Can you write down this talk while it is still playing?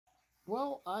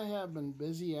Well, I have been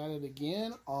busy at it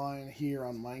again here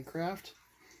on Minecraft.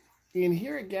 And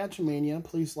here at Gatchamania,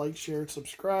 please like, share,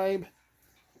 subscribe.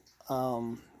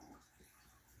 Waldo's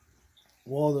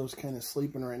kind of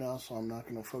sleeping right now, so I'm not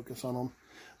going to focus on him.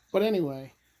 But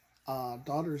anyway,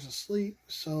 daughter's asleep,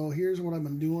 so here's what I've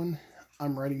been doing.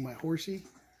 I'm riding my horsey.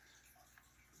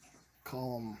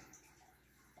 Call him,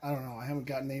 I don't know, I haven't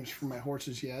got names for my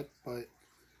horses yet, but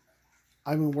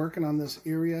I've been working on this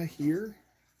area here.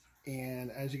 And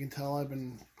as you can tell, I've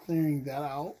been clearing that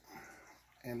out,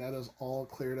 and that is all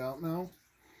cleared out now.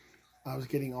 I was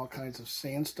getting all kinds of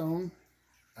sandstone.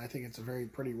 I think it's a very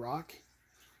pretty rock.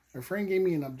 My friend gave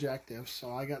me an objective,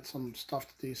 so I got some stuff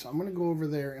to do. So I'm going to go over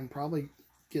there and probably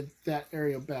get that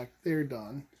area back there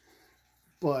done.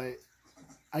 But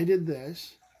I did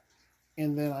this,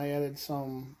 and then I added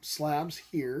some slabs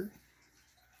here.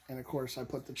 And of course, I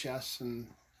put the chests and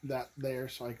that there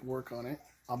so I could work on it.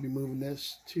 I'll be moving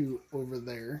this to over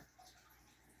there.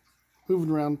 Moving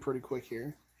around pretty quick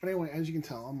here. But anyway, as you can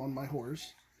tell, I'm on my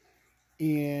horse.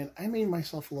 And I made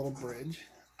myself a little bridge.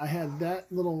 I had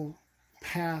that little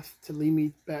path to lead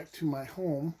me back to my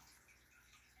home.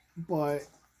 But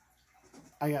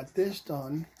I got this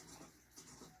done.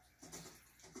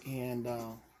 And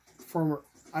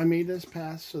I made this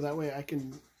path so that way I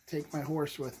can take my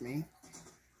horse with me.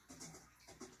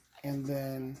 And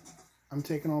then I'm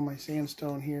taking all my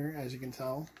sandstone here, as you can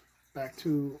tell, back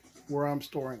to where I'm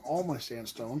storing all my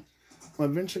sandstone. I'm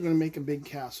eventually going to make a big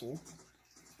castle.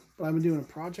 But I've been doing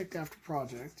project after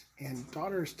project, and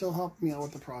daughter is still helping me out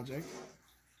with the project.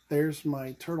 There's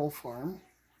my turtle farm.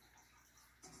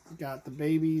 Got the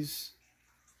babies.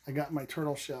 I got my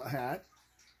turtle shell hat.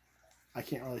 I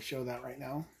can't really show that right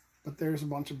now. But there's a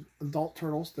bunch of adult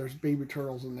turtles. There's baby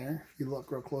turtles in there, if you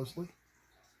look real closely.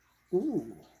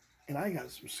 Ooh. And I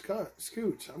got some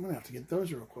scoots. I'm going to have to get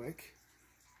those real quick.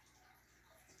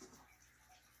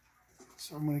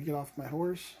 So I'm going to get off my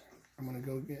horse. I'm going to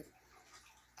go get...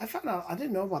 I found out, I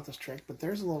didn't know about this trick, but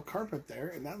there's a little carpet there,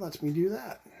 and that lets me do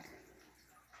that.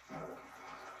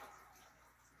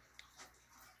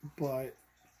 But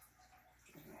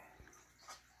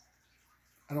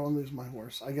I don't want to lose my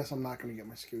horse. I guess I'm not going to get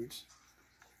my scoots.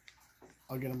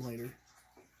 I'll get them later.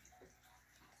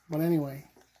 But anyway,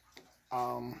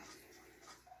 I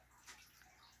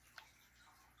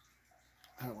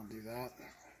don't want to do that.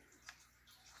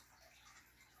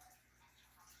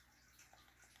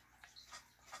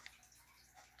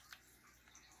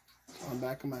 So I'm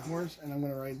back on my horse, and I'm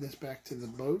going to ride this back to the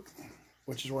boat,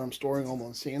 which is where I'm storing all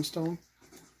the sandstone.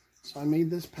 So I made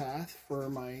this path for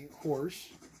my horse.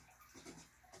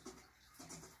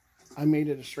 I made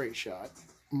it a straight shot.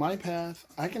 My path,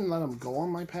 I can let him go on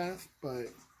my path, but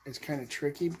it's kind of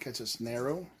tricky because it's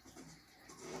narrow.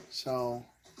 So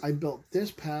I built this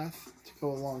path to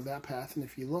go along that path, and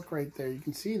if you look right there, you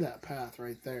can see that path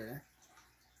right there.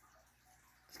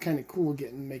 It's kind of cool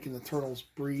making the turtles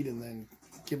breed and then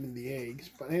giving the eggs.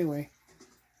 But anyway,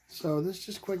 so this is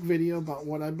just a quick video about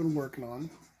what I've been working on,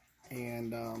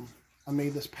 and I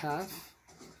made this path.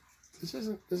 This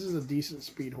is a decent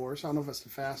speed horse. I don't know if it's the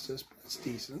fastest, but it's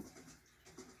decent.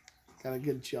 Got a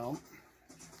good jump.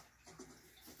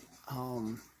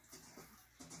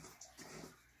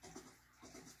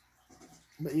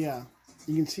 But yeah,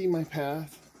 you can see my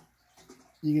path.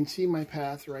 You can see my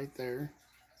path right there.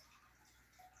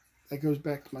 That goes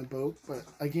back to my boat. But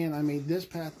again, I made this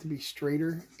path to be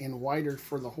straighter and wider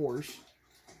for the horse.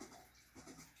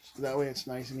 So that way it's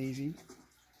nice and easy.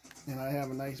 And I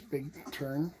have a nice big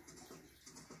turn.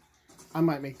 I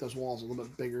might make those walls a little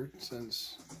bit bigger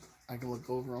since I can look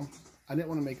over them. I didn't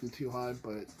want to make them too high,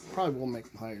 but probably will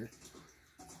make them higher.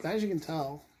 But as you can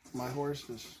tell, my horse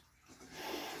is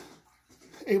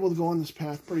able to go on this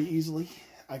path pretty easily.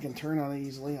 I can turn on it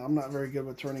easily. I'm not very good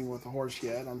with turning with a horse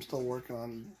yet. I'm still working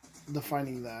on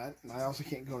defining that. And I also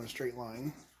can't go in a straight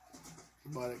line,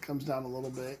 but it comes down a little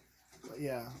bit. But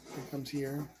yeah, it comes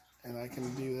here, and I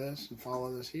can do this and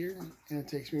follow this here, and it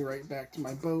takes me right back to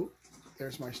my boat.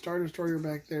 There's my Star Destroyer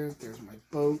back there. There's my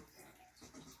boat.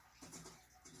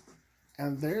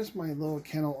 And there's my little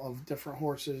kennel of different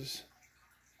horses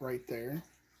right there.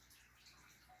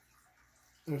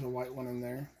 There's a white one in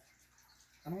there.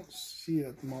 I don't see it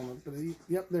at the moment, but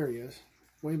yep, there he is.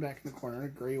 Way back in the corner. A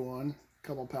gray one, a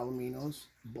couple palominos,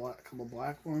 a couple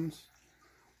black ones.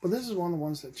 But this is one of the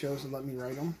ones that chose to let me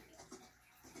ride them.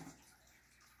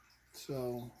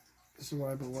 So this is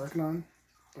what I've been working on.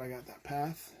 But I got that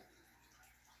path.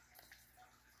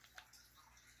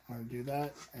 I'm going to do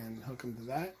that and hook them to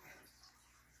that.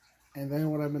 And then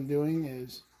what I've been doing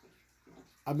is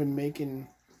I've been making,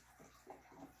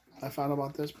 I found out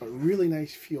about this, but really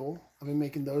nice fuel. I've been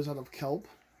making those out of kelp.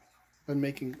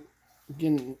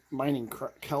 Again, mining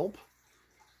kelp.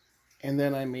 And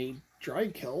then I made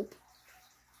dried kelp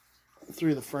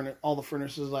through all the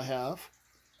furnaces I have.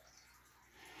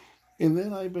 And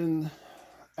then I've been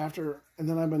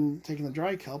taking the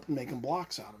dry kelp and making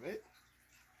blocks out of it.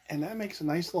 And that makes a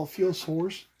nice little fuel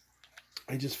source.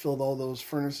 I just filled all those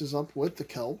furnaces up with the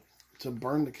kelp to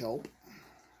burn the kelp.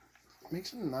 It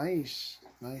makes a nice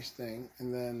thing.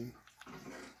 And then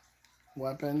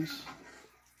weapons.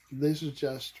 This is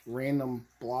just random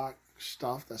block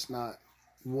stuff that's not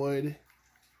wood.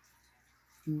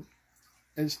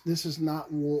 This is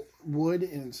not wood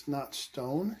and it's not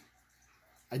stone.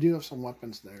 I do have some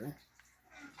weapons there.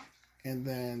 And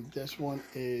then this one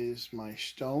is my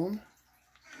stone.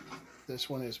 This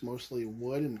one is mostly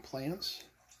wood and plants.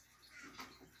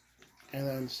 And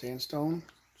then sandstone,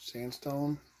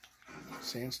 sandstone,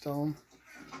 sandstone.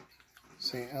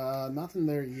 Nothing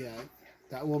there yet.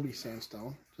 That will be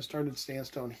sandstone. Just started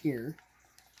sandstone here.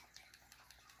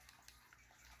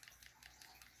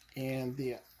 And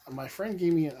my friend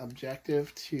gave me an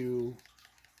objective to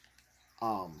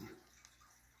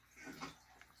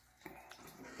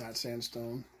that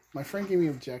sandstone. My friend gave me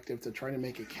an objective to try to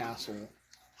make a castle,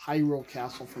 Hyrule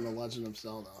Castle from The Legend of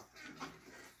Zelda.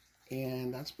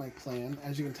 And that's my plan.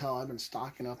 As you can tell, I've been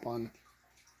stocking up on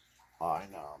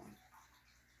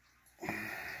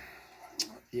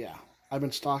I've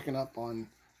been stocking up on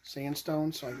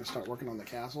sandstone so I can start working on the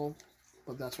castle.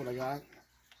 But that's what I got.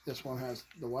 This one has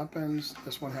the weapons.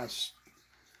 This one has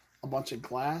a bunch of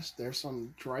glass. There's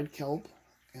some dried kelp.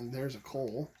 And there's a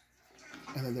coal.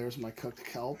 And then there's my cooked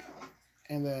kelp.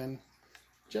 And then,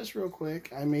 just real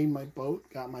quick, I made my boat.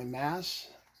 Got my mast.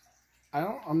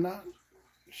 I'm not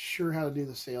sure how to do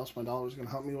the sails. My daughter was going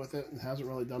to help me with it. And hasn't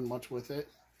really done much with it.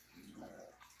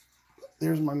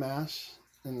 There's my mast.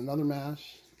 And another mast.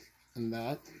 And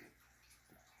that.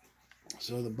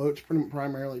 So the boat's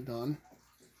primarily done.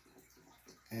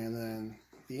 And then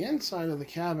the inside of the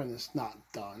cabin is not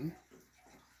done.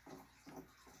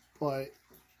 But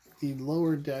the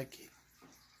lower deck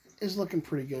is looking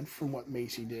pretty good from what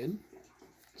Macy did.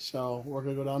 So we're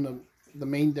going to go down to the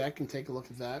main deck and take a look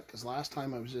at that. Because last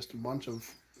time it was just a bunch of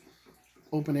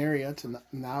open area to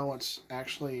now it's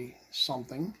actually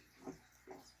something.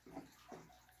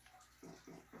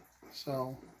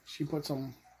 So she put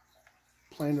some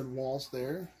planted walls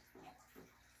there.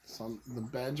 The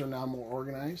beds are now more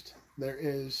organized. There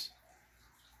is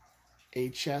a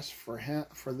chest for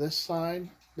this side,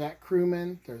 that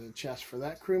crewman. There's a chest for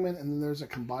that crewman, and then there's a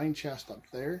combined chest up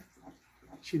there.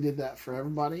 She did that for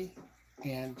everybody,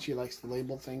 and she likes to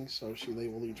label things, so she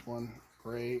labeled each one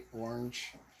gray,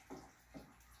 orange,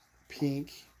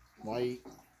 pink, white,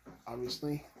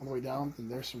 obviously, all the way down. Then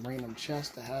there's some random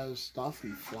chest that has stuff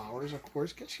and flowers, of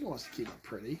course, because she wants to keep it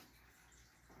pretty.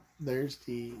 There's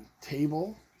the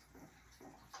table.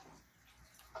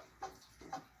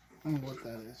 I don't know what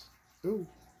that is. Ooh.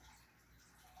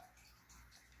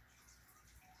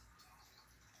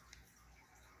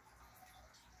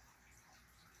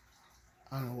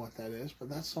 I don't know what that is, but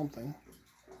that's something.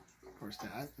 Of course,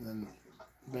 that, and then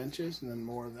benches, and then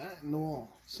more of that, and the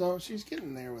wall. So she's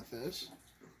getting there with this.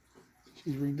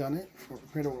 She's redone it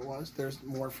compared to what it was. There's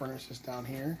more furnaces down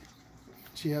here.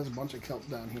 She has a bunch of kelp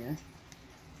down here.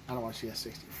 I don't know why she has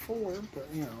 64, but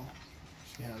you know,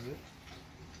 she has it.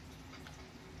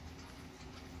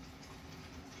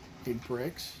 Big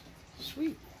bricks.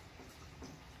 Sweet.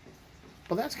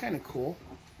 But that's kind of cool.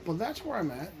 But that's where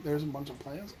I'm at. There's a bunch of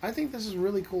plants. I think this is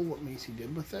really cool what Macy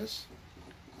did with this.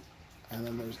 And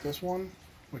then there's this one,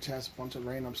 which has a bunch of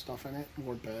random stuff in it.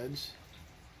 More beds.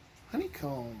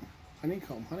 Honeycomb.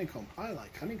 Honeycomb. Honeycomb. I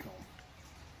like honeycomb.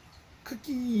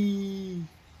 Cookie.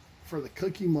 For the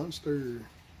Cookie Monster.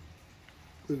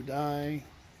 Blue dye.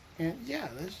 And yeah,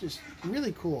 that's just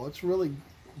really cool. It's really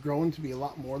growing to be a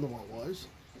lot more than what it was.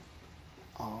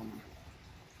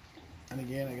 And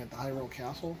again, I got the Hyrule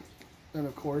Castle. And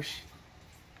of course,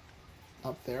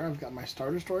 up there, I've got my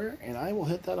Star Destroyer, and I will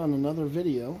hit that on another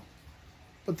video.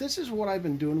 But this is what I've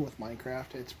been doing with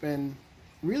Minecraft. It's been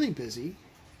really busy,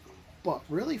 but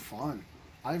really fun.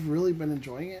 I've really been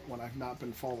enjoying it when I've not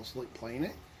been falling asleep playing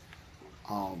it.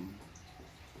 And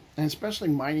especially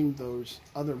mining those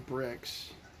other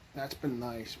bricks. That's been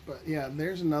nice. But yeah,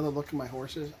 there's another look at my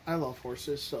horses. I love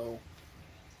horses, so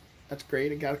that's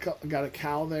great. I got a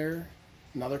cow there,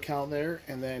 another cow there,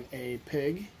 and then a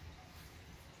pig.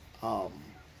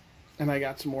 And I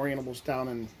got some more animals down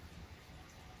in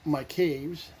my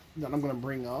caves that I'm going to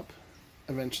bring up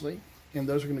eventually. And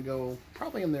those are going to go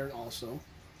probably in there also.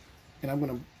 And I'm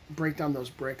going to break down those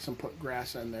bricks and put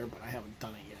grass in there, but I haven't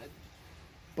done it yet.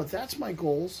 But that's my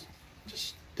goals.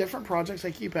 Just different projects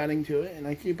I keep adding to it, and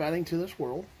I keep adding to this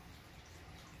world.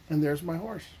 And there's my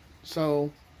horse.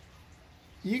 So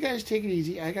you guys take it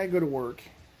easy. I gotta go to work,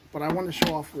 but I want to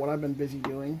show off what I've been busy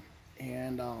doing,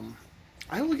 and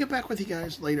I will get back with you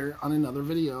guys later on another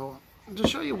video to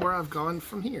show you where I've gone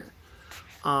from here.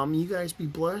 You guys be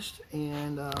blessed,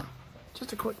 and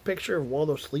just a quick picture of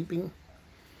Waldo sleeping,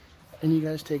 and you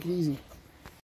guys take it easy.